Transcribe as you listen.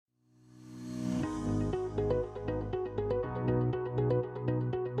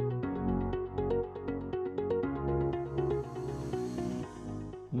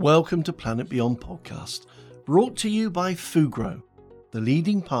Welcome to Planet Beyond podcast, brought to you by Fugro, the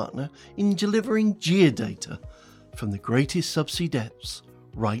leading partner in delivering geodata from the greatest subsea depths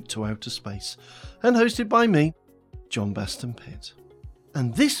right to outer space, and hosted by me, John Baston Pitt.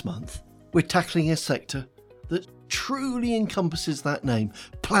 And this month, we're tackling a sector that truly encompasses that name,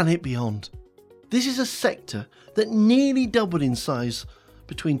 Planet Beyond. This is a sector that nearly doubled in size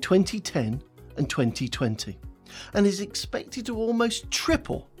between 2010 and 2020, and is expected to almost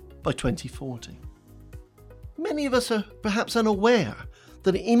triple by 2040. Many of us are perhaps unaware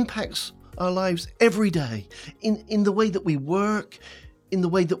that it impacts our lives every day in the way that we work, in the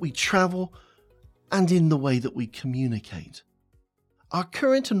way that we travel, and in the way that we communicate. Our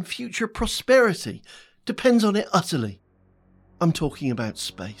current and future prosperity depends on it utterly. I'm talking about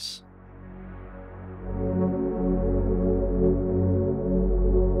space.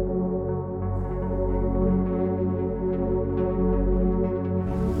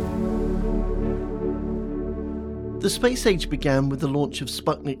 The space age began with the launch of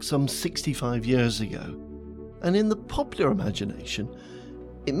Sputnik some 65 years ago, and in the popular imagination,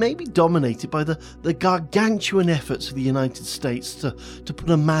 it may be dominated by the gargantuan efforts of the United States to put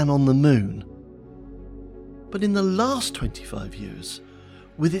a man on the moon. But in the last 25 years,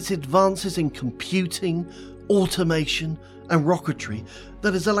 with its advances in computing, automation, and rocketry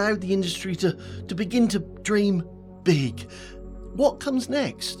that has allowed the industry to begin to dream big, what comes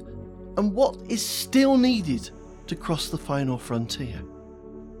next? And what is still needed to cross the final frontier?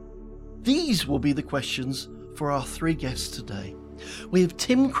 These will be the questions for our three guests today. We have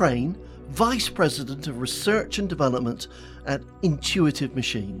Tim Crane, Vice President of Research and Development at Intuitive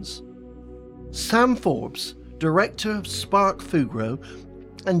Machines, Sam Forbes, Director of Spark Fugro,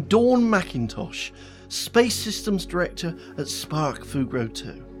 and Dawn McIntosh, Space Systems Director at Spark Fugro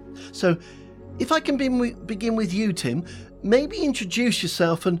 2. So, if I can begin with you, Tim, maybe introduce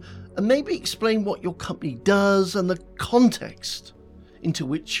yourself and maybe explain what your company does and the context into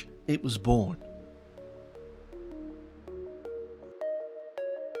which it was born.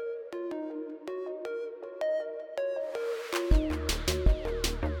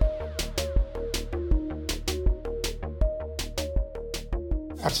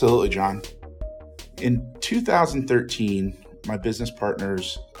 Absolutely, John. In 2013, my business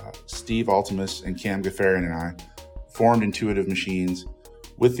partners, Steve Altimus and Cam Gaffarian, and I formed Intuitive Machines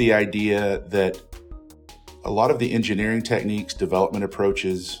with the idea that a lot of the engineering techniques, development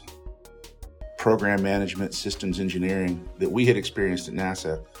approaches, program management, systems engineering that we had experienced at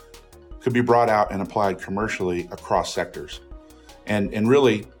NASA could be brought out and applied commercially across sectors, and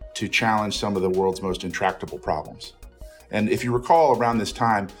really to challenge some of the world's most intractable problems. And if you recall, around this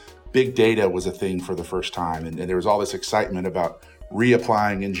time, big data was a thing for the first time, and there was all this excitement about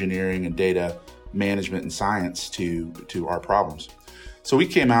reapplying engineering and data management and science to our problems. So we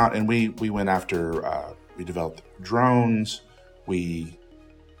came out and we went after, we developed drones, we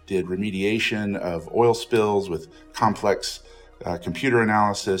did remediation of oil spills with complex computer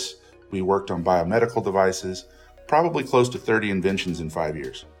analysis, we worked on biomedical devices, probably close to 30 inventions in 5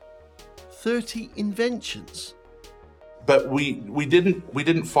 years. 30 inventions? But we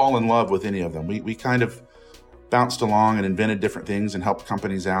didn't fall in love with any of them. We kind of bounced along and invented different things and helped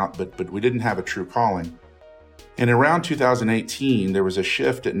companies out, but we didn't have a true calling. And around 2018, there was a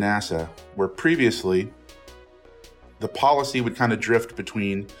shift at NASA where previously the policy would kind of drift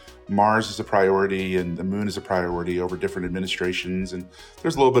between Mars as a priority and the moon as a priority over different administrations. And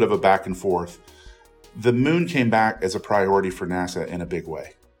there's a little bit of a back and forth. The moon came back as a priority for NASA in a big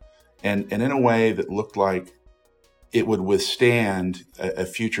way. And in a way that looked like it would withstand a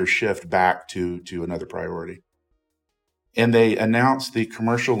future shift back to another priority. And they announced the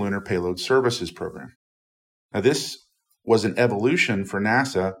Commercial Lunar Payload Services Program. Now, this was an evolution for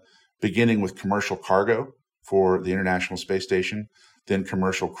NASA, beginning with commercial cargo for the International Space Station, then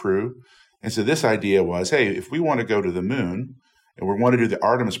commercial crew. And so this idea was, hey, if we want to go to the moon and we want to do the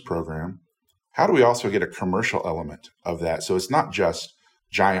Artemis program, how do we also get a commercial element of that? So it's not just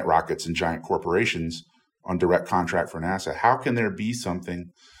giant rockets and giant corporations on direct contract for NASA. How can there be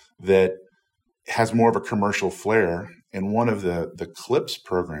something that has more of a commercial flair? And one of the CLIPS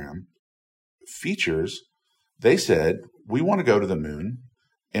program features, they said, we want to go to the moon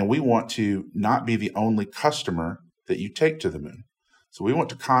and we want to not be the only customer that you take to the moon. So we want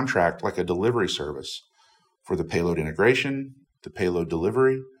to contract like a delivery service for the payload integration, the payload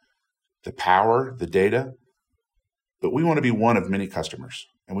delivery, the power, the data. But we want to be one of many customers,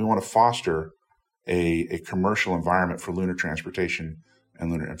 and we want to foster a commercial environment for lunar transportation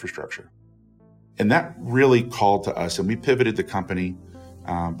and lunar infrastructure. And that really called to us, and we pivoted the company.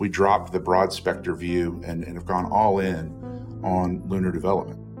 We dropped the broad spectrum view and have gone all in on lunar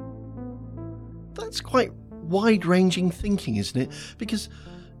development. That's quite wide-ranging thinking, isn't it? Because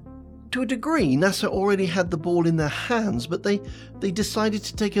to a degree, NASA already had the ball in their hands, but they decided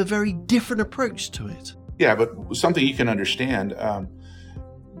to take a very different approach to it. Yeah, but something you can understand,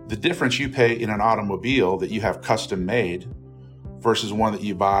 the difference you pay in an automobile that you have custom made versus one that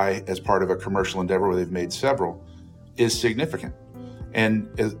you buy as part of a commercial endeavor where they've made several is significant. And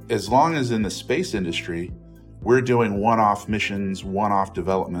as long as in the space industry, we're doing one-off missions, one-off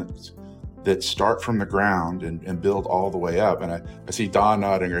developments that start from the ground and build all the way up. And I see Dawn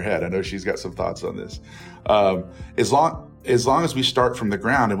nodding her head. I know she's got some thoughts on this. As long as we start from the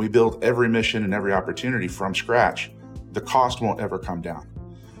ground and we build every mission and every opportunity from scratch, the cost won't ever come down.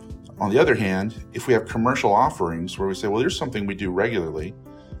 On the other hand, if we have commercial offerings where we say, well, here's something we do regularly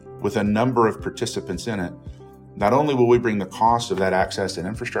with a number of participants in it, not only will we bring the cost of that access and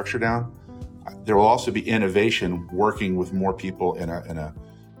infrastructure down, there will also be innovation working with more people in a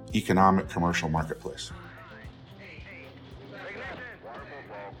economic commercial marketplace.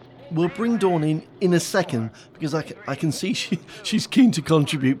 We'll bring Dawn in a second because I can see she's keen to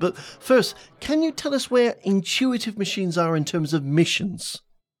contribute. But first, can you tell us where Intuitive Machines are in terms of missions?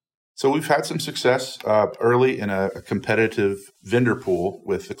 So we've had some success early in a competitive vendor pool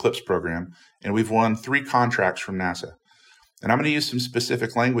with the CLIPS program, and we've won 3 contracts from NASA. And I'm going to use some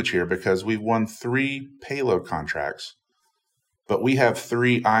specific language here because we've won 3 payload contracts, but we have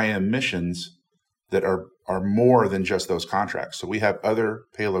 3 IM missions that are more than just those contracts. So we have other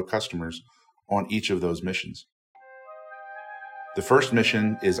payload customers on each of those missions. The first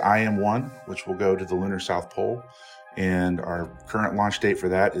mission is IM-1, which will go to the lunar South Pole. And our current launch date for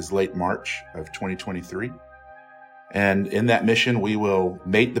that is late March of 2023. And in that mission, we will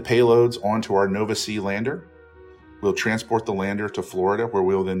mate the payloads onto our Nova-C lander. We'll transport the lander to Florida, where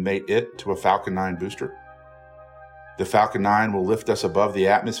we'll then mate it to a Falcon 9 booster. The Falcon 9 will lift us above the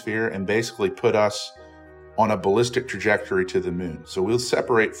atmosphere and basically put us on a ballistic trajectory to the moon. So we'll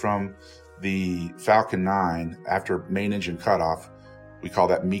separate from the Falcon 9 after main engine cutoff. We call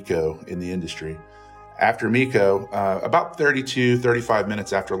that MECO in the industry. After MECO, about 35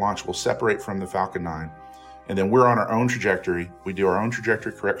 minutes after launch, we'll separate from the Falcon 9. And then we're on our own trajectory. We do our own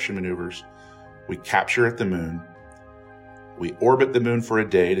trajectory correction maneuvers. We capture at the moon. We orbit the moon for a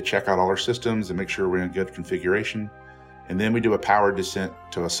day to check out all our systems and make sure we're in good configuration. And then we do a powered descent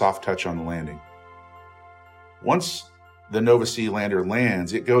to a soft touch on the landing. Once the Nova-C lander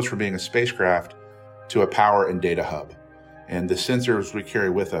lands, it goes from being a spacecraft to a power and data hub. And the sensors we carry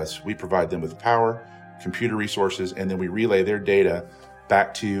with us, we provide them with power, computer resources, and then we relay their data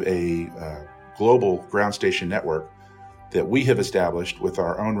back to a global ground station network that we have established with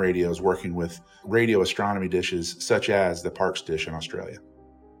our own radios, working with radio astronomy dishes such as the Parkes dish in Australia.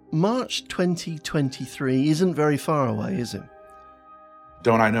 March 2023 isn't very far away, is it?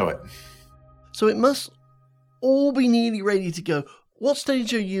 Don't I know it? So it must all be nearly ready to go. What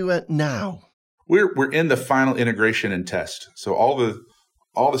stage are you at now? We're in the final integration and test. So all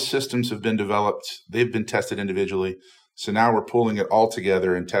the systems have been developed. They've been tested individually. So now we're pulling it all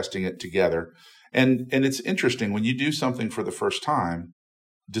together and testing it together. And it's interesting when you do something for the first time,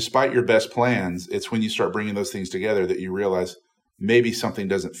 despite your best plans, it's when you start bringing those things together that you realize maybe something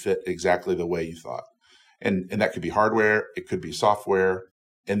doesn't fit exactly the way you thought. And that could be hardware, it could be software.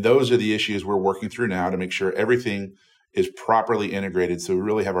 And those are the issues we're working through now to make sure everything is properly integrated so we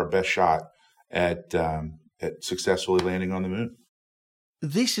really have our best shot at successfully landing on the moon.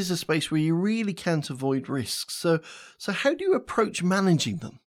 This is a space where you really can't avoid risks. So how do you approach managing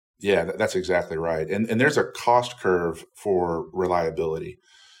them? Yeah, that's exactly right. And there's a cost curve for reliability.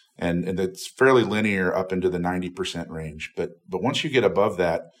 And it's fairly linear up into the 90% range. But once you get above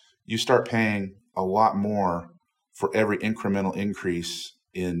that, you start paying a lot more for every incremental increase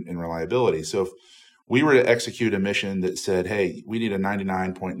in reliability. So if we were to execute a mission that said, hey, we need a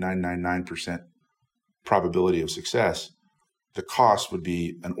 99.999% probability of success, the cost would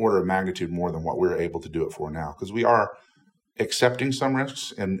be an order of magnitude more than what we're able to do it for now, because we are accepting some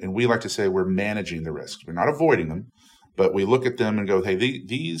risks, and we like to say we're managing the risks. We're not avoiding them, but we look at them and go, hey,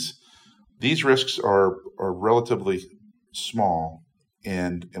 these risks are relatively small,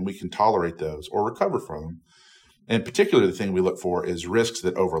 and we can tolerate those or recover from them. And particularly the thing we look for is risks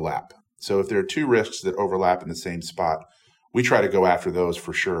that overlap. So if there are 2 risks that overlap in the same spot, we try to go after those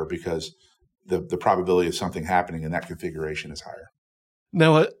for sure, because the probability of something happening in that configuration is higher.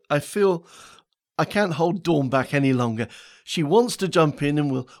 Now, I feel I can't hold Dawn back any longer. She wants to jump in,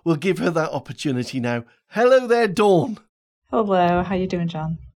 and we'll give her that opportunity now. Hello there, Dawn. Hello, how you doing,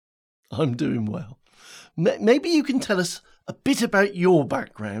 John? I'm doing well. Maybe you can tell us a bit about your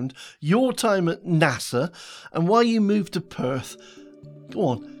background, your time at NASA, and why you moved to Perth, Go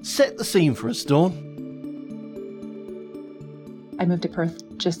on, set the scene for us, Dawn. I moved to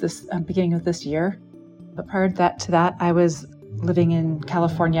Perth just this beginning of this year. But prior to that, I was living in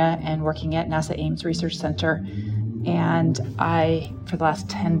California and working at NASA Ames Research Center. And for the last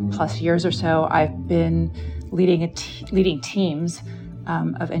 10 plus years or so, I've been leading teams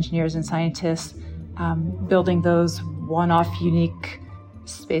of engineers and scientists, building those one-off unique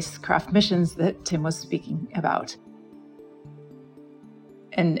spacecraft missions that Tim was speaking about.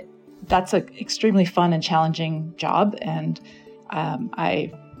 And that's an extremely fun and challenging job, and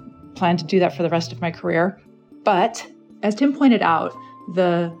I plan to do that for the rest of my career. But as Tim pointed out,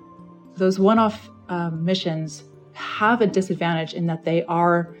 those one-off missions have a disadvantage in that they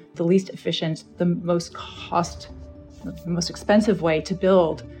are the least efficient, the most expensive way to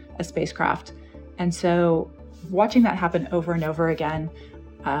build a spacecraft. And so watching that happen over and over again,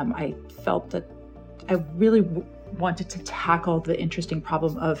 I felt that I really wanted to tackle the interesting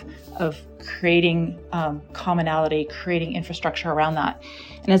problem of creating commonality, creating infrastructure around that.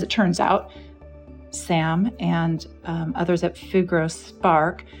 And as it turns out, Sam and others at Fugro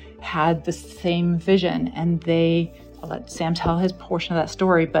Spark had the same vision, and I'll let Sam tell his portion of that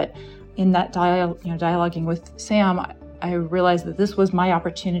story, but in that dialoguing with Sam, I realized that this was my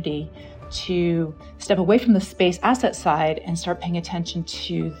opportunity to step away from the space asset side and start paying attention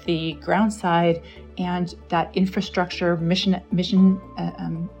to the ground side and that infrastructure, mission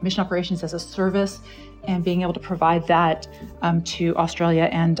operations as a service, and being able to provide that to Australia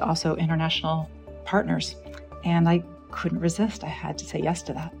and also international partners. And I couldn't resist. I had to say yes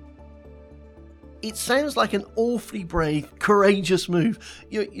to that. It sounds like an awfully brave, courageous move.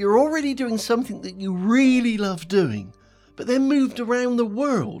 You're already doing something that you really love doing, but then moved around the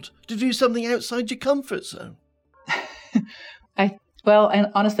world to do something outside your comfort zone. And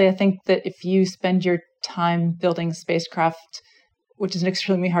honestly, I think that if you spend your time building spacecraft, which is an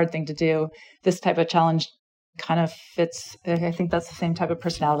extremely hard thing to do, this type of challenge kind of fits. I think that's the same type of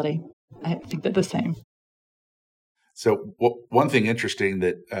personality. I think they're the same. So one thing interesting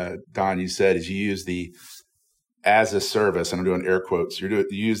that, Don, you said is you use the as a service, and I'm doing air quotes, you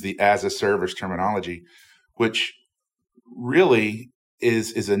use the as a service terminology, which really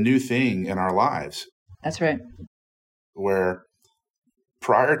is a new thing in our lives. That's right. Where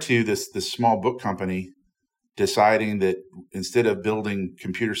prior to this small book company deciding that instead of building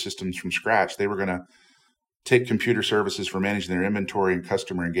computer systems from scratch, they were going to take computer services for managing their inventory and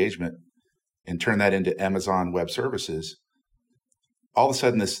customer engagement and turn that into Amazon Web Services, all of a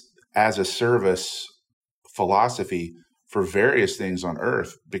sudden this as a service philosophy for various things on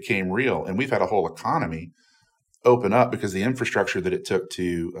Earth became real. And we've had a whole economy open up because the infrastructure that it took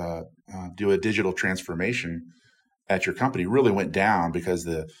to do a digital transformation at your company really went down because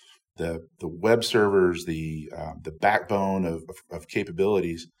the web servers, the backbone of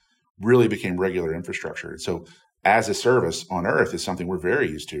capabilities really became regular infrastructure. So as a service on Earth is something we're very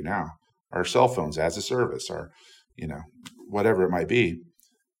used to now. Our cell phones as a service, or whatever it might be.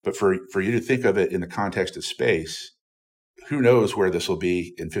 But for you to think of it in the context of space, who knows where this will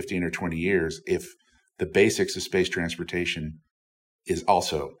be in 15 or 20 years if the basics of space transportation is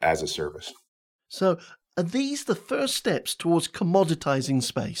also as a service. So are these the first steps towards commoditizing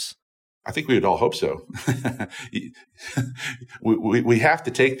space? I think we would all hope so. we have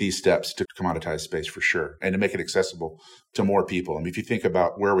to take these steps to commoditize space for sure, and to make it accessible to more people. I mean, if you think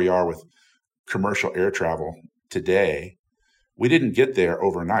about where we are with commercial air travel today, we didn't get there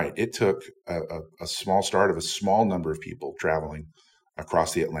overnight. It took a small start of a small number of people traveling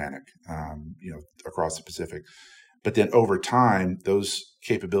across the Atlantic, across the Pacific. But then over time, those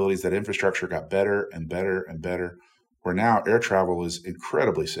capabilities, that infrastructure got better and better and better, where now air travel is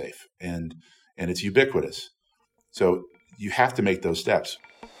incredibly safe and it's ubiquitous. So you have to make those steps.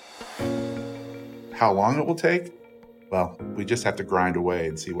 How long it will take? Well, we just have to grind away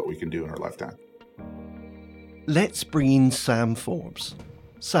and see what we can do in our lifetime. Let's bring in Sam Forbes.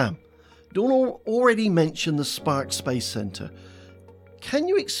 Sam, Dawn already mentioned the Spark Space Center. Can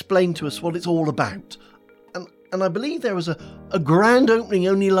you explain to us what it's all about? And I believe there was a grand opening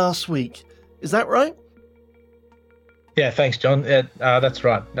only last week. Is that right? Yeah, thanks, John. That's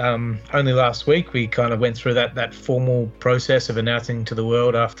right. Only last week we kind of went through that formal process of announcing to the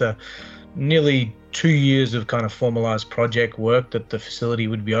world after nearly 2 years of kind of formalized project work that the facility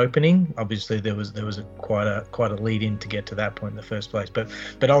would be opening. Obviously, there was quite a lead in to get to that point in the first place.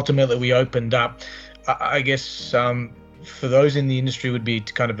 But ultimately, we opened up. I guess for those in the industry would be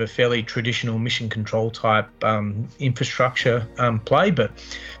kind of a fairly traditional mission control type infrastructure play. But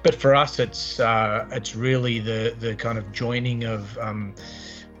for us, it's really the kind of joining of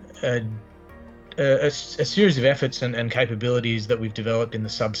a series of efforts and capabilities that we've developed in the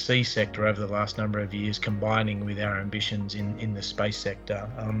subsea sector over the last number of years, combining with our ambitions in the space sector.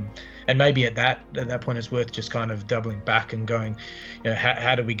 And maybe at that point, it's worth just kind of doubling back and going,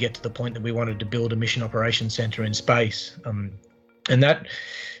 how did we get to the point that we wanted to build a mission operations center in space? And that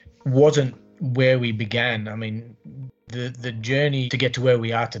wasn't where we began. I mean, the journey to get to where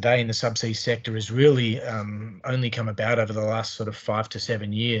we are today in the subsea sector has really only come about over the last sort of 5 to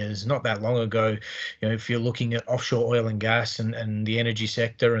 7 years. Not that long ago, if you're looking at offshore oil and gas and the energy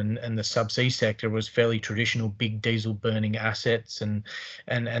sector and the subsea sector was fairly traditional big diesel burning assets, and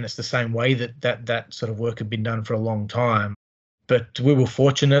it's the same way that sort of work had been done for a long time. But we were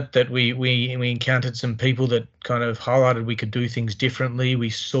fortunate that we encountered some people that kind of highlighted we could do things differently. We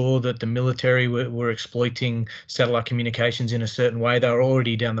saw that the military were exploiting satellite communications in a certain way. They were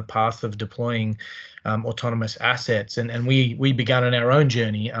already down the path of deploying autonomous assets. And we began on our own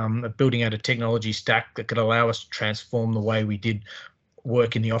journey of building out a technology stack that could allow us to transform the way we did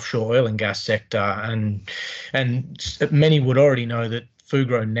work in the offshore oil and gas sector. And many would already know that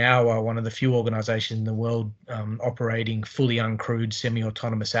Fugro now are one of the few organisations in the world operating fully uncrewed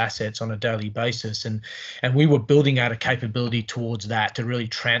semi-autonomous assets on a daily basis. And we were building out a capability towards that to really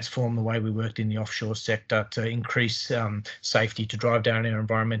transform the way we worked in the offshore sector, to increase safety, to drive down our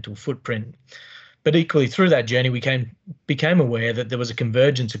environmental footprint. But equally, through that journey, we became aware that there was a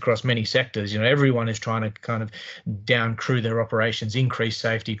convergence across many sectors. Everyone is trying to kind of down crew their operations, increase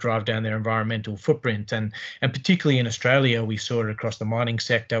safety, drive down their environmental footprint. And particularly in Australia, we saw it across the mining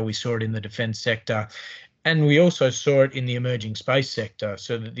sector, we saw it in the defence sector, and we also saw it in the emerging space sector.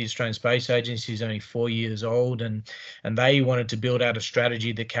 So that the Australian Space Agency is only 4 years old, and they wanted to build out a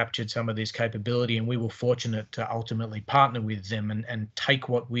strategy that captured some of this capability, and we were fortunate to ultimately partner with them and take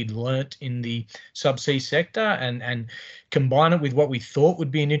what we'd learnt in the subsea sector and combine it with what we thought would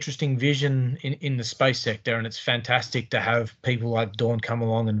be an interesting vision in the space sector. And it's fantastic to have people like Dawn come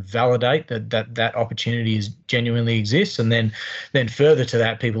along and validate that opportunity genuinely exists. And then further to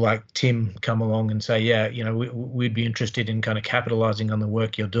that, people like Tim come along and say, yeah, we'd be interested in kind of capitalising on the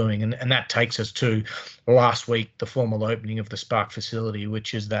work you're doing. And that takes us to last week, the formal opening of the Spark facility,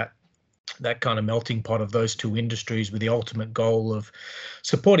 which is that kind of melting pot of those two industries with the ultimate goal of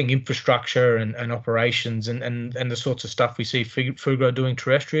supporting infrastructure and operations and the sorts of stuff we see Fugro doing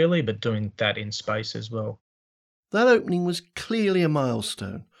terrestrially, but doing that in space as well. That opening was clearly a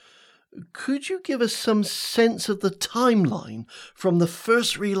milestone. Could you give us some sense of the timeline from the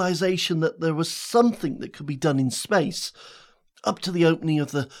first realisation that there was something that could be done in space up to the opening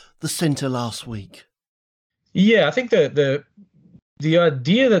of the centre last week? Yeah, I think the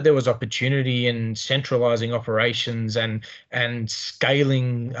idea that there was opportunity in centralising operations and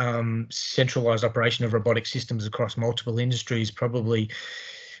scaling centralised operation of robotic systems across multiple industries probably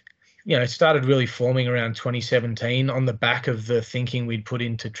started really forming around 2017 on the back of the thinking we'd put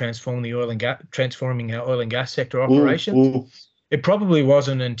into transforming our oil and gas sector operations. It probably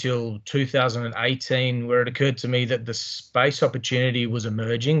wasn't until 2018 where it occurred to me that the space opportunity was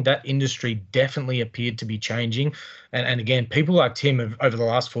emerging. That industry definitely appeared to be changing. And again, people like Tim over the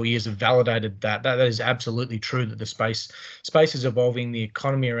last 4 years have validated that. That is absolutely true, that the space is evolving, the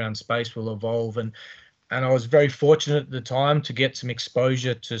economy around space will evolve. And I was very fortunate at the time to get some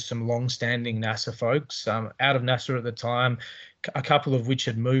exposure to some long-standing NASA folks out of NASA at the time, a couple of which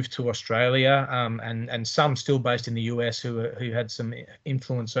had moved to Australia, and some still based in the US who had some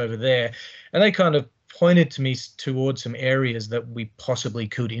influence over there. And they kind of pointed to me towards some areas that we possibly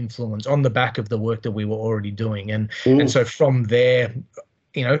could influence on the back of the work that we were already doing. And so from there,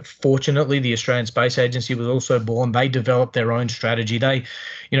 fortunately, the Australian Space Agency was also born. They developed their own strategy. They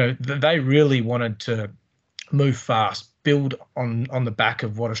really wanted to move fast, build on the back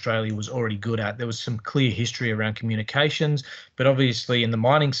of what Australia was already good at. There was some clear history around communications, but obviously in the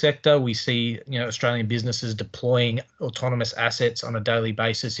mining sector, we see Australian businesses deploying autonomous assets on a daily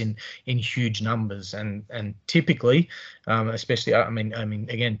basis in huge numbers, and typically, especially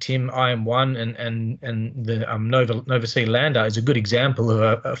again, Tim, IM-1 and the Nova Sea Lander is a good example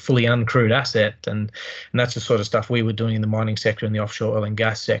of a fully uncrewed asset, and that's the sort of stuff we were doing in the mining sector and the offshore oil and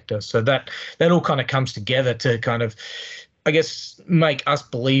gas sector. So that all kind of comes together to kind of, I guess, make us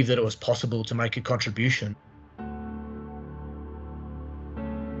believe that it was possible to make a contribution.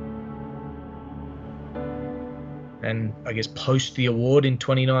 And I guess post the award in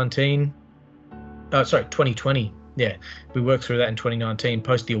 2020, yeah, we worked through that in 2019.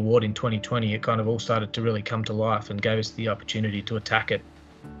 Post the award in 2020, it kind of all started to really come to life and gave us the opportunity to attack it.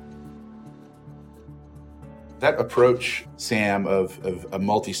 That approach, Sam, of a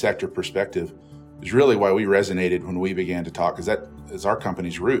multi-sector perspective is really why we resonated when we began to talk, because that is our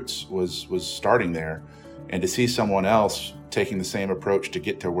company's roots, was starting there. And to see someone else taking the same approach to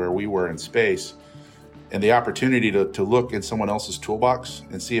get to where we were in space, and the opportunity to look in someone else's toolbox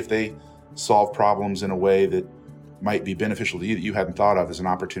and see if they solve problems in a way that might be beneficial to you that you hadn't thought of, is an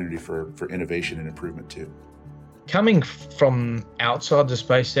opportunity for innovation and improvement too. Coming from outside the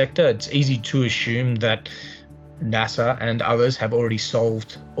space sector, it's easy to assume that NASA and others have already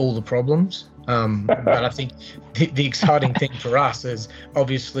solved all the problems. But I think the exciting thing for us is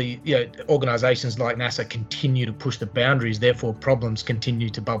obviously, organizations like NASA continue to push the boundaries, therefore problems continue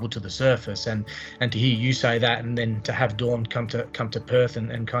to bubble to the surface. And to hear you say that, and then to have Dawn come to Perth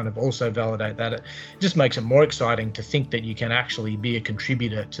and kind of also validate that, it just makes it more exciting to think that you can actually be a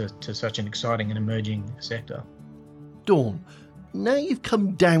contributor to such an exciting and emerging sector. Dawn, now you've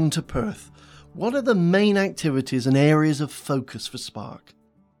come down to Perth, what are the main activities and areas of focus for Spark?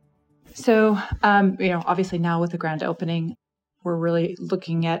 So, obviously now with the grand opening, we're really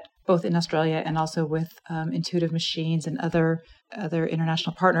looking at both in Australia and also with Intuitive Machines and other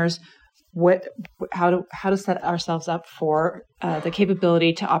international partners, how to set ourselves up for the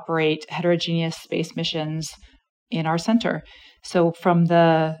capability to operate heterogeneous space missions in our center. So from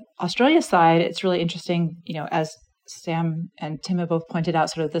the Australia side, it's really interesting, as Sam and Tim have both pointed out,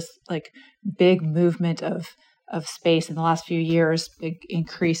 sort of this like big movement of space in the last few years, big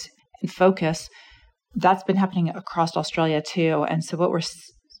increase in focus. That's been happening across Australia too. And so what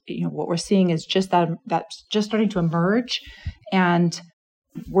we're seeing is just that's just starting to emerge. And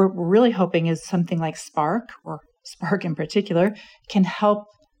we're really hoping is something like Spark, or Spark in particular, can help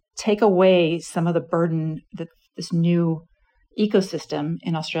take away some of the burden that this new ecosystem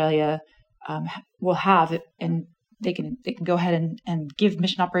in Australia will have. And they can go ahead and give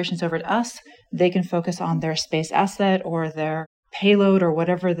mission operations over to us. They can focus on their space asset or their payload or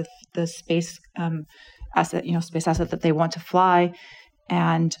whatever the space asset, space asset that they want to fly.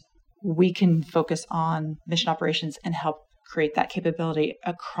 And we can focus on mission operations and help create that capability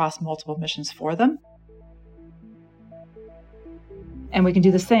across multiple missions for them. And we can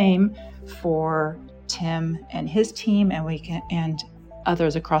do the same for Tim and his team, and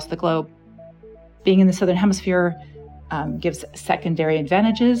others across the globe. Being in the Southern Hemisphere gives secondary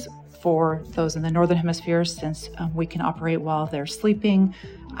advantages for those in the Northern Hemisphere, since we can operate while they're sleeping,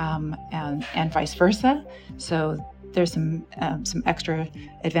 and vice versa. So there's some extra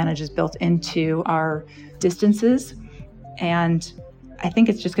advantages built into our distances. And I think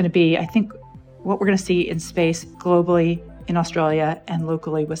it's just going to be, what we're going to see in space globally, in Australia, and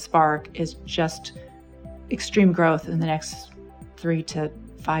locally with Spark is just extreme growth in the next 3 to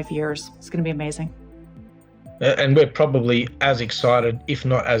 5 years. It's going to be amazing. And we're probably as excited, if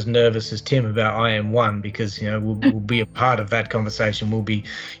not as nervous, as Tim about IM-1, because we'll be a part of that conversation. We'll be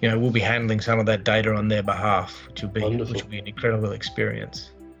handling some of that data on their behalf, which will be an incredible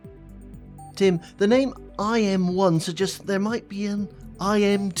experience. Tim, the name IM-1 suggests there might be an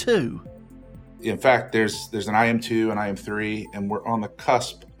IM-2. In fact, there's an IM-2 and IM-3, and we're on the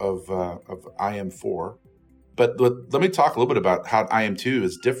cusp of IM-4. But let me talk a little bit about how IM-2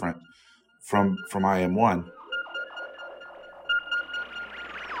 is different from IM-1.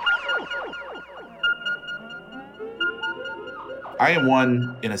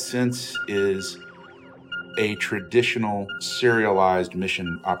 IM-1, in a sense, is a traditional serialized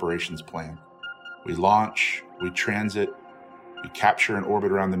mission operations plan. We launch, we transit, we capture and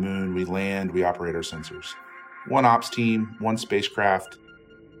orbit around the moon, we land, we operate our sensors. One ops team, one spacecraft,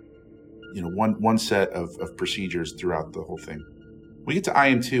 one set of procedures throughout the whole thing. We get to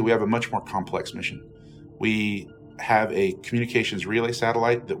IM-2, we have a much more complex mission. We have a communications relay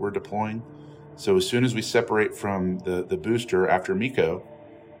satellite that we're deploying. So as soon as we separate from the booster after MECO,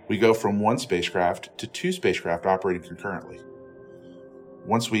 we go from one spacecraft to 2 spacecraft operating concurrently.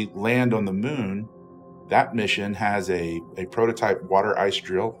 Once we land on the moon, that mission has a prototype water ice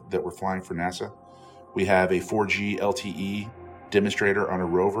drill that we're flying for NASA. We have a 4G LTE demonstrator on a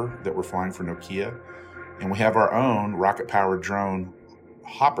rover that we're flying for Nokia. And we have our own rocket-powered drone,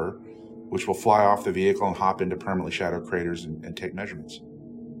 Hopper, which will fly off the vehicle and hop into permanently shadowed craters and take measurements.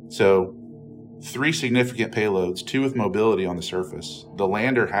 So 3 significant payloads, 2 with mobility on the surface. The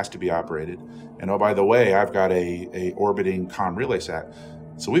lander has to be operated. And oh, by the way, I've got a orbiting comm relay sat.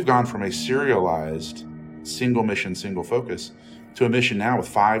 So we've gone from a serialized single mission, single focus to a mission now with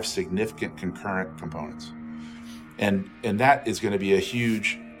 5 significant concurrent components. And that is going to be a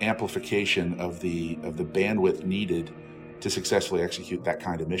huge amplification of the bandwidth needed to successfully execute that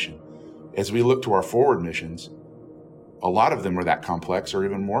kind of mission. As we look to our forward missions, a lot of them are that complex or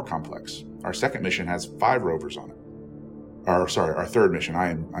even more complex. Our second mission has 5 rovers on it. our third mission,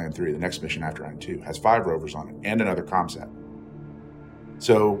 IM-3, the next mission after IM-2, has 5 rovers on it and another ComSat.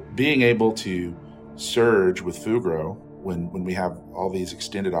 So being able to surge with Fugro when we have all these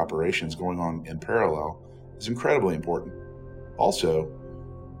extended operations going on in parallel is incredibly important. Also,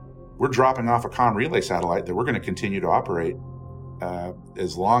 we're dropping off a comm relay satellite that we're going to continue to operate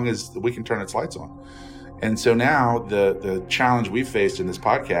as long as we can turn its lights on. And so now the challenge we've faced in this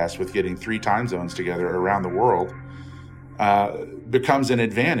podcast with getting 3 time zones together around the world becomes an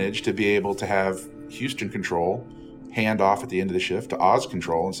advantage to be able to have Houston control hand off at the end of the shift to Oz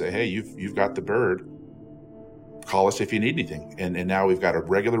control and say, hey, you've got the bird. Call us if you need anything. And now we've got a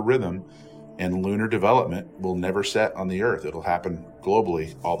regular rhythm, and lunar development will never set on the Earth. It'll happen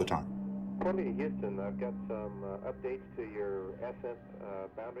globally all the time. Columbia, Houston, I've got some updates to your ascent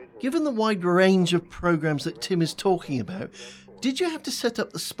boundaries. Given the wide range of programs that Tim is talking about, did you have to set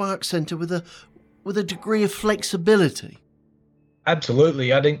up the Spark Center with a degree of flexibility?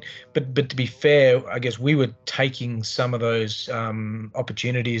 Absolutely. I think, but to be fair, I guess we were taking some of those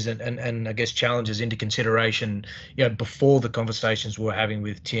opportunities and I guess challenges into consideration, before the conversations we were having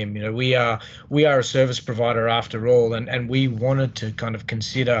with Tim. We are a service provider after all, and we wanted to kind of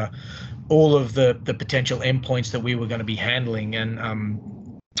consider all of the potential endpoints that we were going to be handling, and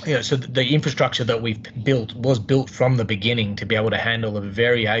so the infrastructure that we've built was built from the beginning to be able to handle a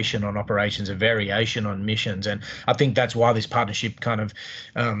variation on operations, a variation on missions. And I think that's why this partnership kind of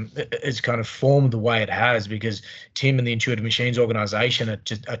is kind of formed the way it has, because Tim and the Intuitive Machines organization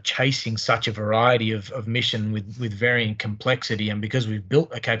are chasing such a variety of mission with varying complexity. And because we've built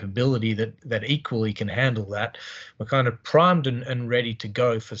a capability that equally can handle that, we're kind of primed and ready to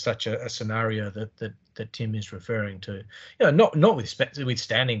go for such a scenario that Tim is referring to.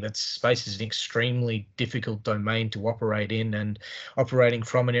 Notwithstanding that space is an extremely difficult domain to operate in, and operating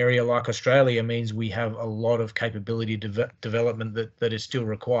from an area like Australia means we have a lot of capability development that is still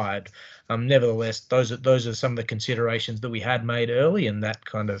required. Nevertheless, those are some of the considerations that we had made early, and that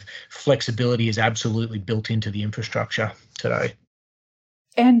kind of flexibility is absolutely built into the infrastructure today.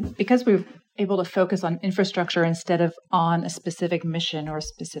 And because we're able to focus on infrastructure instead of on a specific mission or a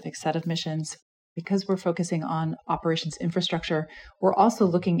specific set of missions, because we're focusing on operations infrastructure, we're also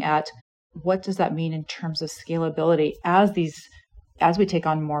looking at what does that mean in terms of scalability as we take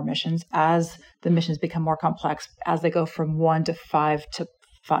on more missions, as the missions become more complex, as they go from 1 to 5 to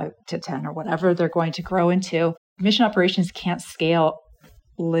 5 to 10 or whatever they're going to grow into. Mission operations can't scale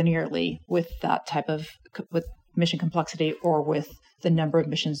linearly with that type of with mission complexity or with the number of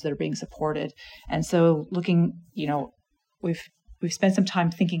missions that are being supported. And so looking, we've spent some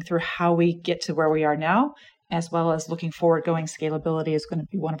time thinking through how we get to where we are now, as well as looking forward. Going scalability is going to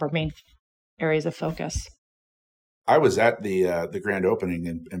be one of our main areas of focus. I was at the grand opening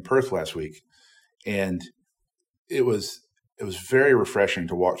in Perth last week, and it was very refreshing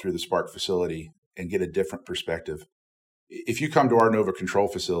to walk through the Spark facility and get a different perspective. If you come to our Nova control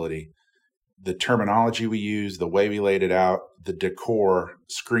facility, the terminology we use, the way we laid it out, the decor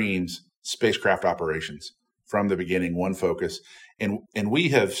screams spacecraft operations from the beginning, one focus. And we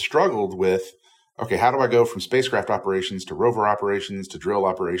have struggled with, okay, how do I go from spacecraft operations to rover operations to drill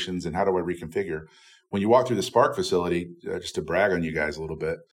operations, and how do I reconfigure? When you walk through the Spark facility, just to brag on you guys a little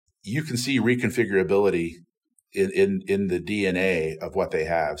bit, you can see reconfigurability in the DNA of what they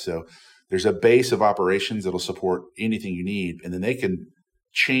have. So there's a base of operations that'll support anything you need, and then they can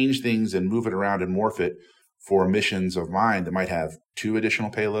change things and move it around and morph it for missions of mine that might have 2 additional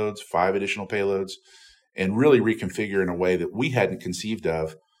payloads, 5 additional payloads, and really reconfigure in a way that we hadn't conceived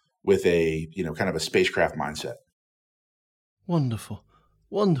of with a, kind of a spacecraft mindset. Wonderful.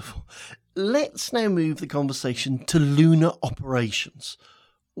 Wonderful. Let's now move the conversation to lunar operations.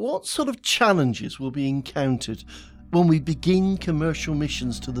 What sort of challenges will be encountered when we begin commercial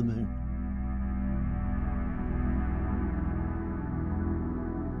missions to the moon?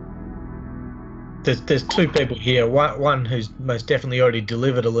 There's 2 people here, one who's most definitely already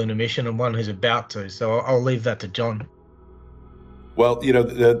delivered a lunar mission and one who's about to. So I'll leave that to John. Well,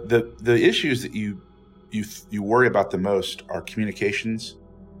 the issues that you worry about the most are communications,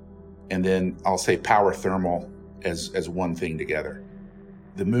 and then I'll say power thermal as one thing together.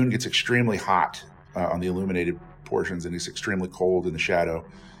 The moon gets extremely hot on the illuminated portions, and it's extremely cold in the shadow.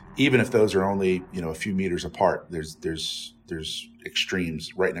 Even if those are only a few meters apart, there's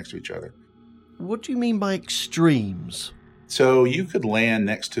extremes right next to each other. What do you mean by extremes? So you could land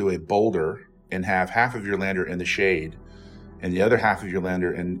next to a boulder and have half of your lander in the shade and the other half of your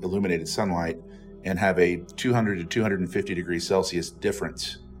lander in illuminated sunlight, and have a 200 to 250 degrees Celsius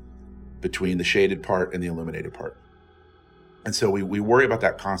difference between the shaded part and the illuminated part. And so we worry about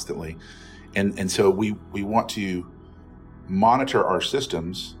that constantly. And so we want to monitor our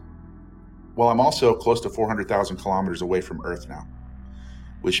systems while I'm also close to 400,000 kilometers away from Earth now,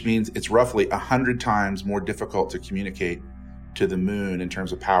 which means it's roughly 100 times more difficult to communicate to the moon in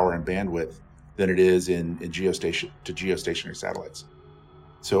terms of power and bandwidth than it is in geostationary satellites.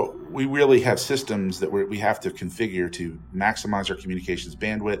 So we really have systems that we have to configure to maximize our communications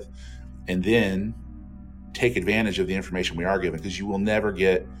bandwidth and then take advantage of the information we are given, because you will never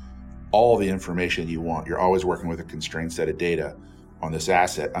get all the information you want. You're always working with a constrained set of data on this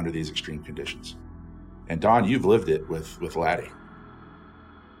asset under these extreme conditions. And Don, you've lived it with LADEE.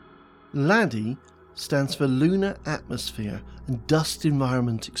 LADEE stands for Lunar Atmosphere and Dust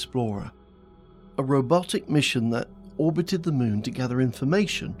Environment Explorer, a robotic mission that orbited the moon to gather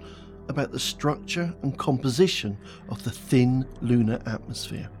information about the structure and composition of the thin lunar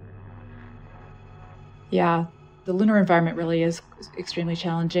atmosphere. Yeah, the lunar environment really is extremely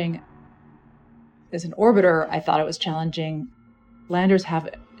challenging. As an orbiter, I thought it was challenging. Landers have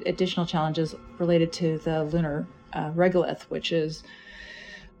additional challenges related to the lunar regolith, which is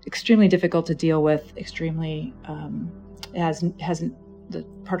extremely difficult to deal with. Extremely, the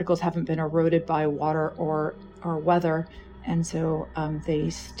particles haven't been eroded by water or weather, and so they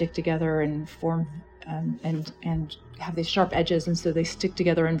stick together and form and have these sharp edges, and so they stick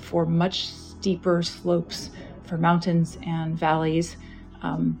together and form much steeper slopes for mountains and valleys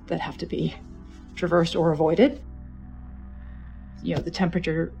that have to be traversed or avoided. You know, the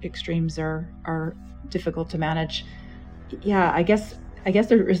temperature extremes are difficult to manage. Yeah, I guess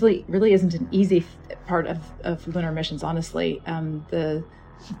there really isn't an easy part of lunar missions, honestly. The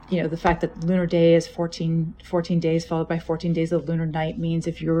fact that lunar day is 14 days followed by 14 days of lunar night means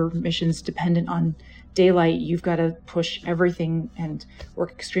if your mission's dependent on daylight, you've got to push everything and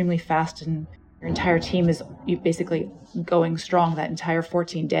work extremely fast, and your entire team is basically going strong that entire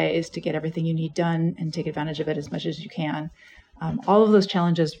 14 days to get everything you need done and take advantage of it as much as you can. All of those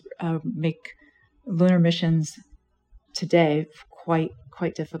challenges make lunar missions today quite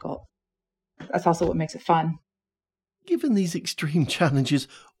difficult. That's also what makes it fun. Given these extreme challenges,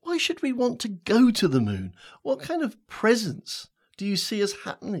 why should we want to go to the moon? What kind of presence do you see us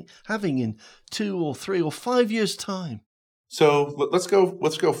having in 2 or 3 or 5 years' time? So let's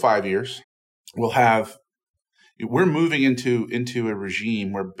go 5 years. We're moving into a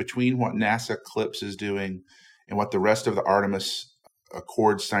regime where between what NASA CLPS is doing and what the rest of the Artemis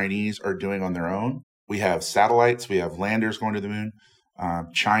Accord signees are doing on their own, we have satellites, we have landers going to the moon.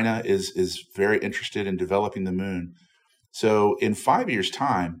 China is very interested in developing the moon. So in 5 years'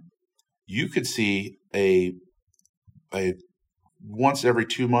 time, you could see a once every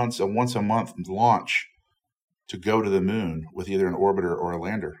 2 months, a once a month launch to go to the moon with either an orbiter or a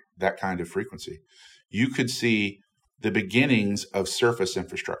lander, that kind of frequency. You could see the beginnings of surface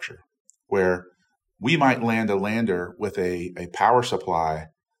infrastructure where we might land a lander with a power supply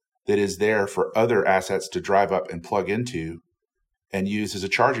that is there for other assets to drive up and plug into and use as a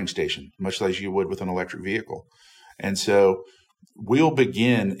charging station, much like you would with an electric vehicle. And so we'll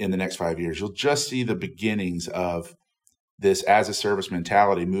begin in the next 5 years. You'll just see the beginnings of this as a service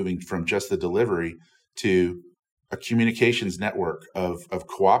mentality moving from just the delivery to a communications network of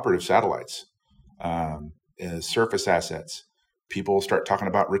cooperative satellites, surface assets. People start talking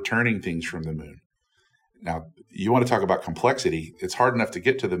about returning things from the moon. Now, you want to talk about complexity. It's hard enough to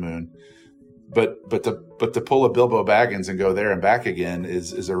get to the moon, but to pull a Bilbo Baggins and go there and back again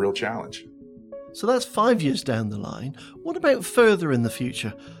is a real challenge. So that's 5 years down the line. What about further in the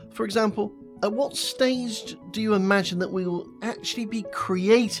future? For example, at what stage do you imagine that we will actually be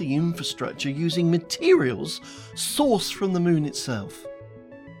creating infrastructure using materials sourced from the moon itself?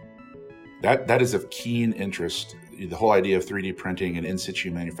 That is of keen interest. The whole idea of 3D printing and in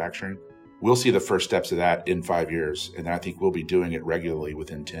situ manufacturing. We'll see the first steps of that in 5 years, and I think we'll be doing it regularly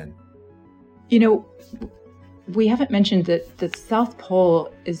within 10. You know, we haven't mentioned that the South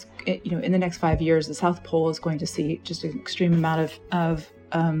Pole is, in the next 5 years, the South Pole is going to see just an extreme amount of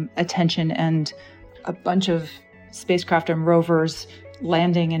attention and a bunch of spacecraft and rovers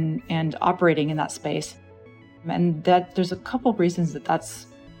landing and operating in that space. And that there's a couple reasons that's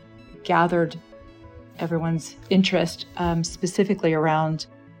gathered everyone's interest, specifically around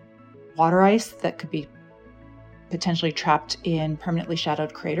water ice that could be potentially trapped in permanently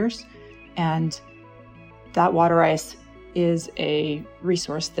shadowed craters. And that water ice is a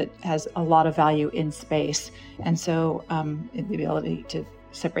resource that has a lot of value in space. And so the ability to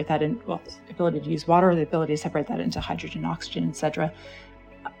separate that the ability to use water, the ability to separate that into hydrogen, oxygen, etc.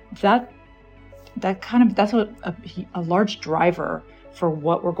 That's what a large driver for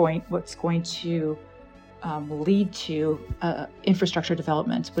what's going to lead to infrastructure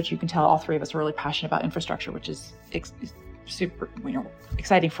development, which you can tell all three of us are really passionate about infrastructure, which is super,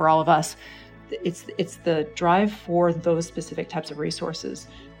 exciting for all of us. It's the drive for those specific types of resources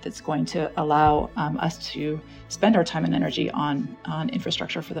that's going to allow us to spend our time and energy on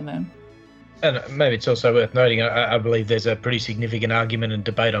infrastructure for the moon. And maybe it's also worth noting, I believe there's a pretty significant argument and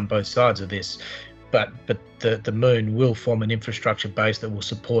debate on both sides of this, but the moon will form an infrastructure base that will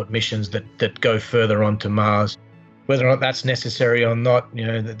support missions that go further onto Mars. Whether or not that's necessary or not,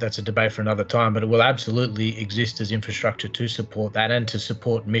 that's a debate for another time, but it will absolutely exist as infrastructure to support that and to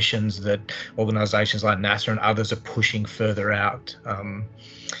support missions that organizations like NASA and others are pushing further out.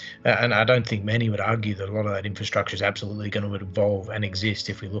 And I don't think many would argue that a lot of that infrastructure is absolutely going to evolve and exist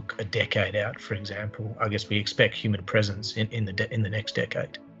if we look a decade out, for example. I guess we expect human presence in the next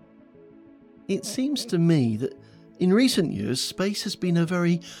decade. It seems to me that in recent years, space has been a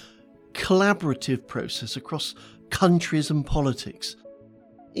very collaborative process across countries and politics.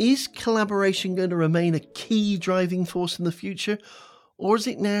 Is collaboration going to remain a key driving force in the future, or is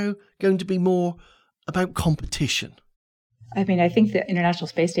it now going to be more about competition? I mean, I think the International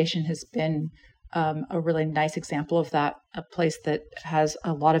Space Station has been a really nice example of that, a place that has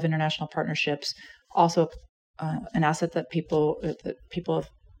a lot of international partnerships, also an asset that people have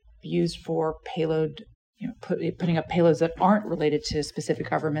used for payload, putting up payloads that aren't related to specific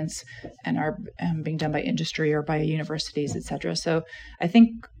governments and are being done by industry or by universities, et cetera. So I think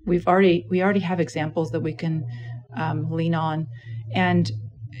we already have examples that we can lean on. And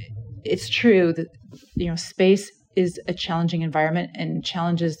it's true that, space is a challenging environment, and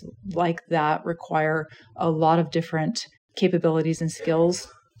challenges like that require a lot of different capabilities and skills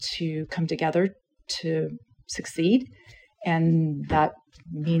to come together to succeed. And that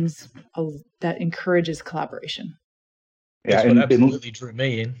means that encourages collaboration. That's what absolutely drew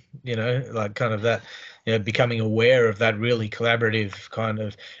me in, like kind of that, becoming aware of that really collaborative kind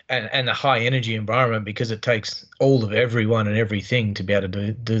of and a high energy environment, because it takes all of everyone and everything to be able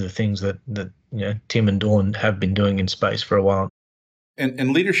to do the things that Tim and Dawn have been doing in space for a while.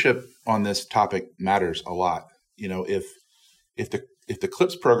 And leadership on this topic matters a lot. If the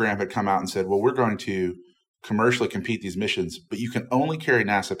CLPS program had come out and said, well, we're going to commercially compete these missions, but you can only carry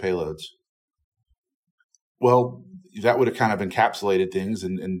NASA payloads, well, that would have kind of encapsulated things,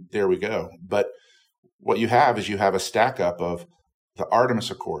 and there we go. But what you have is a stack up of the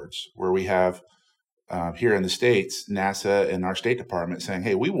Artemis Accords, where we have here in the States, NASA and our State Department saying,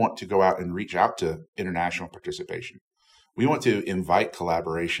 hey, we want to go out and reach out to international participation. We want to invite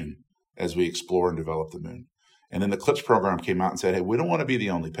collaboration as we explore and develop the moon. And then the CLPS program came out and said, hey, we don't want to be the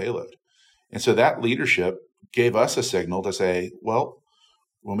only payload. And so that leadership gave us a signal to say, well,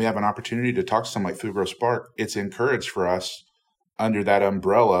 when we have an opportunity to talk to someone like Fugro Spark, it's encouraged for us under that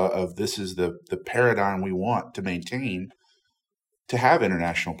umbrella of this is the paradigm we want to maintain, to have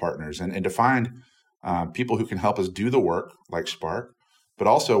international partners and to find people who can help us do the work like Spark, but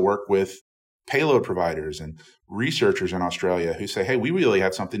also work with payload providers and researchers in Australia who say, hey, we really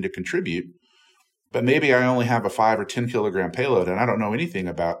have something to contribute, but maybe I only have a 5 or 10 kilogram payload and I don't know anything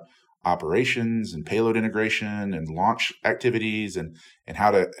about operations and payload integration and launch activities and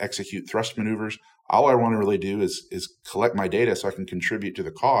how to execute thrust maneuvers. All I want to really do is collect my data so I can contribute to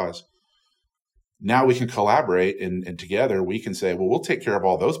the cause. Now we can collaborate and together we can say, well, we'll take care of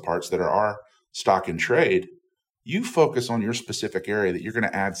all those parts that are our stock in trade. You focus on your specific area that you're going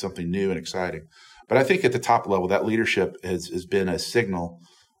to add something new and exciting. But I think at the top level, that leadership has been a signal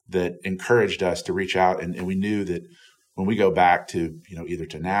that encouraged us to reach out. And we knew that when we go back to, either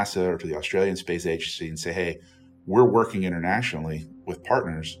to NASA or to the Australian Space Agency and say, hey, we're working internationally with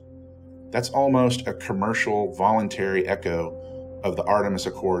partners, that's almost a commercial, voluntary echo of the Artemis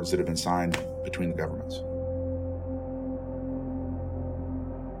Accords that have been signed between the governments.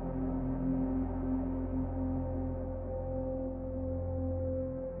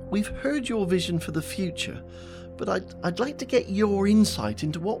 We've heard your vision for the future, but I'd like to get your insight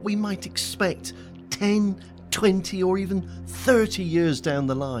into what we might expect 10, 20 or even 30 years down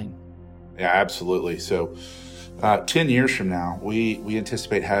the line. Yeah, absolutely. So 10 years from now, we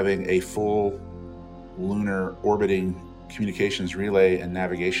anticipate having a full lunar orbiting communications relay and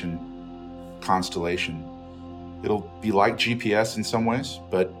navigation constellation. It'll be like GPS in some ways,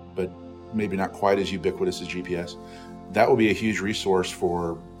 but maybe not quite as ubiquitous as GPS. That will be a huge resource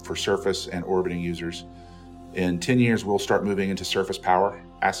for surface and orbiting users. In 10 years, we'll start moving into surface power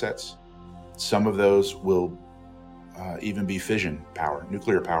assets. Some of those will even be fission power,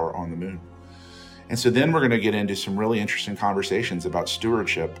 nuclear power on the moon. And so then we're going to get into some really interesting conversations about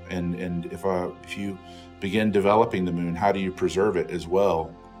stewardship. And if you begin developing the moon, how do you preserve it as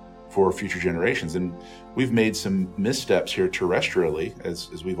well for future generations? And we've made some missteps here terrestrially,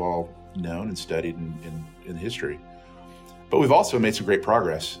 as we've all known and studied in history. But we've also made some great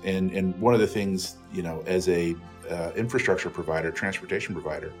progress. And one of the things, as a infrastructure provider, transportation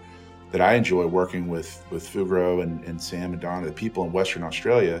provider, that I enjoy working with Fugro and Sam and Donna, the people in Western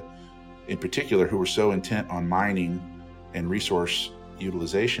Australia in particular, who were so intent on mining and resource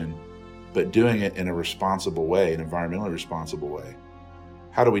utilization, but doing it in a responsible way, an environmentally responsible way.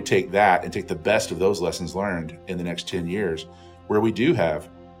 How do we take that and take the best of those lessons learned in the next 10 years, where we do have,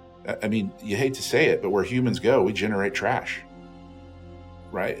 you hate to say it, but where humans go, we generate trash,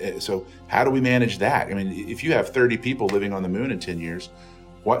 right? So how do we manage that? If you have 30 people living on the moon in 10 years,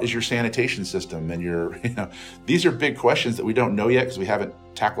 what is your sanitation system? And these are big questions that we don't know yet because we haven't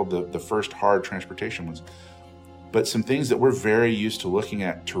tackled the first hard transportation ones. But some things that we're very used to looking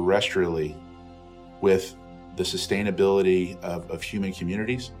at terrestrially with the sustainability of human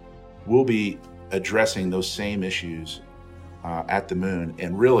communities, we'll be addressing those same issues at the moon.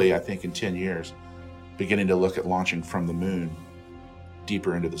 And really, I think in 10 years, beginning to look at launching from the moon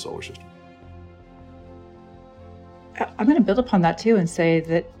deeper into the solar system. I'm going to build upon that too and say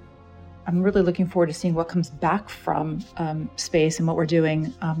that I'm really looking forward to seeing what comes back from space and what we're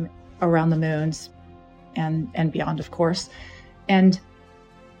doing around the moons and beyond, of course. And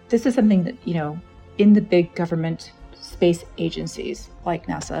this is something that, in the big government space agencies like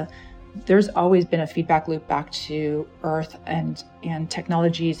NASA, there's always been a feedback loop back to Earth and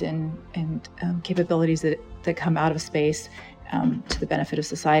technologies and capabilities that come out of space to the benefit of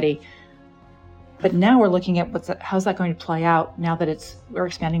society. But now we're looking at how's that going to play out now that we're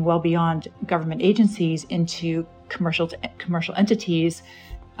expanding well beyond government agencies into commercial entities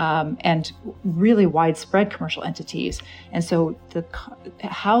and really widespread commercial entities. And so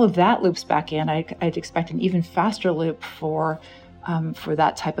how that loops back in, I'd expect an even faster loop for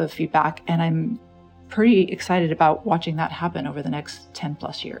that type of feedback. And I'm pretty excited about watching that happen over the next 10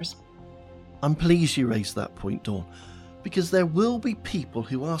 plus years. I'm pleased you raised that point, Dawn, because there will be people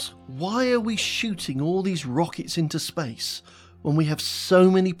who ask, why are we shooting all these rockets into space when we have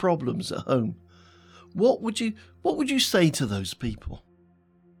so many problems at home? What would you say to those people?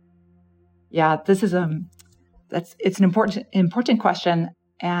 Yeah, this is it's an important question,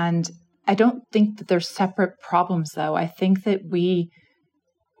 and I don't think that they're separate problems, though. I think that we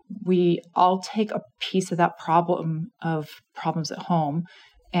all take a piece of that problems at home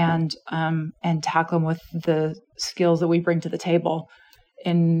and tackle them with the skills that we bring to the table.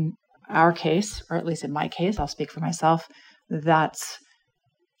 In our case, or at least in my case, I'll speak for myself, that's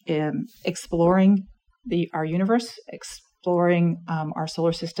exploring our universe, exploring our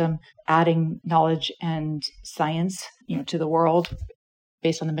solar system, adding knowledge and science, to the world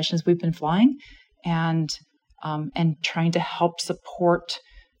based on the missions we've been flying, and trying to help support,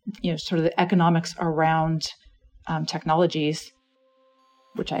 sort of the economics around technologies,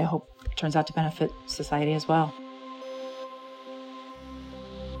 which I hope turns out to benefit society as well.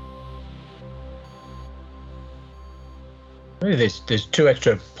 Maybe there's two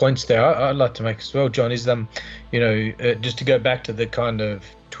extra points there I'd like to make as well, John, is just to go back to the kind of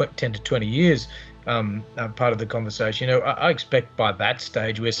 10 to 20 years part of the conversation. I expect by that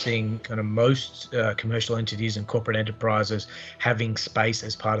stage we're seeing kind of most commercial entities and corporate enterprises having space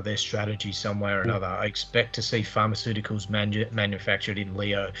as part of their strategy some way or another. I expect to see pharmaceuticals manufactured in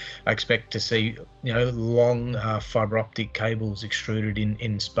LEO. I expect to see long fiber optic cables extruded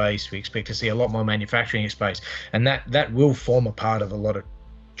in space. We expect to see a lot more manufacturing in space, and that will form a part of a lot of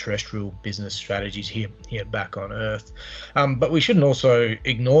terrestrial business strategies here back on Earth. But we shouldn't also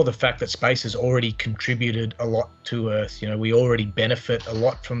ignore the fact that space has already contributed a lot to Earth. We already benefit a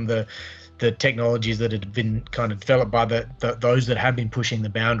lot from the technologies that have been kind of developed by those that have been pushing the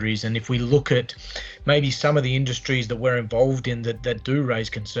boundaries. And if we look at maybe some of the industries that we're involved in that do raise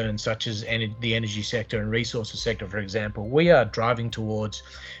concerns, such as the energy sector and resources sector, for example, we are driving towards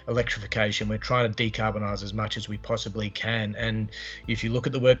electrification. We're trying to decarbonize as much as we possibly can. And if you look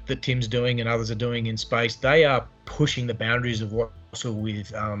at the work that Tim's doing and others are doing in space, they are pushing the boundaries of what's possible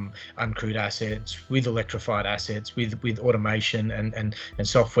with uncrewed assets, with electrified assets, with automation and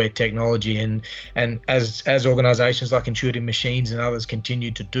software technology. And as organizations like Intuitive Machines and others continue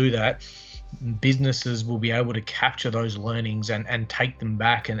to do that, businesses will be able to capture those learnings and take them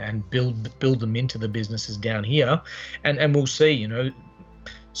back and build them into the businesses down here. And we'll see,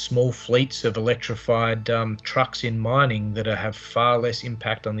 small fleets of electrified trucks in mining that have far less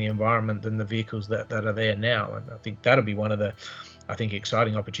impact on the environment than the vehicles that are there now. And I think that'll be one of the,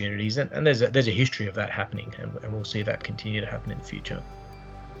 exciting opportunities. And there's a history of that happening, and we'll see that continue to happen in the future.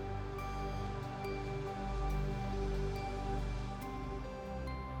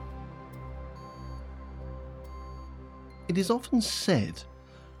 It is often said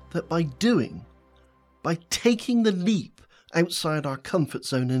that by taking the leap outside our comfort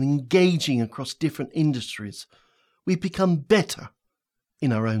zone and engaging across different industries, we become better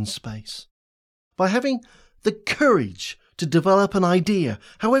in our own space. By having the courage to develop an idea,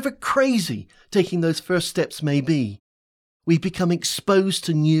 however crazy taking those first steps may be, we become exposed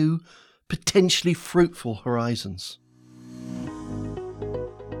to new, potentially fruitful horizons.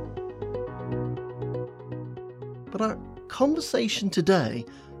 But our conversation today,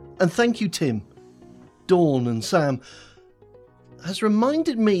 and thank you Tim, Dawn and Sam, has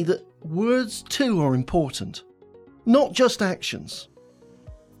reminded me that words too are important, not just actions.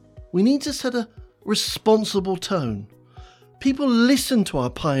 We need to set a responsible tone. People listen to our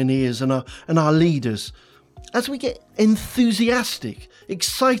pioneers and our leaders. As we get enthusiastic,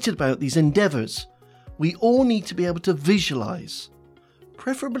 excited about these endeavours, we all need to be able to visualise,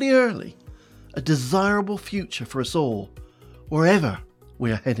 preferably early, a desirable future for us all, wherever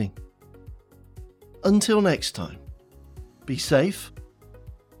we are heading. Until next time, be safe,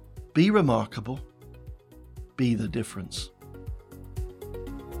 be remarkable, be the difference.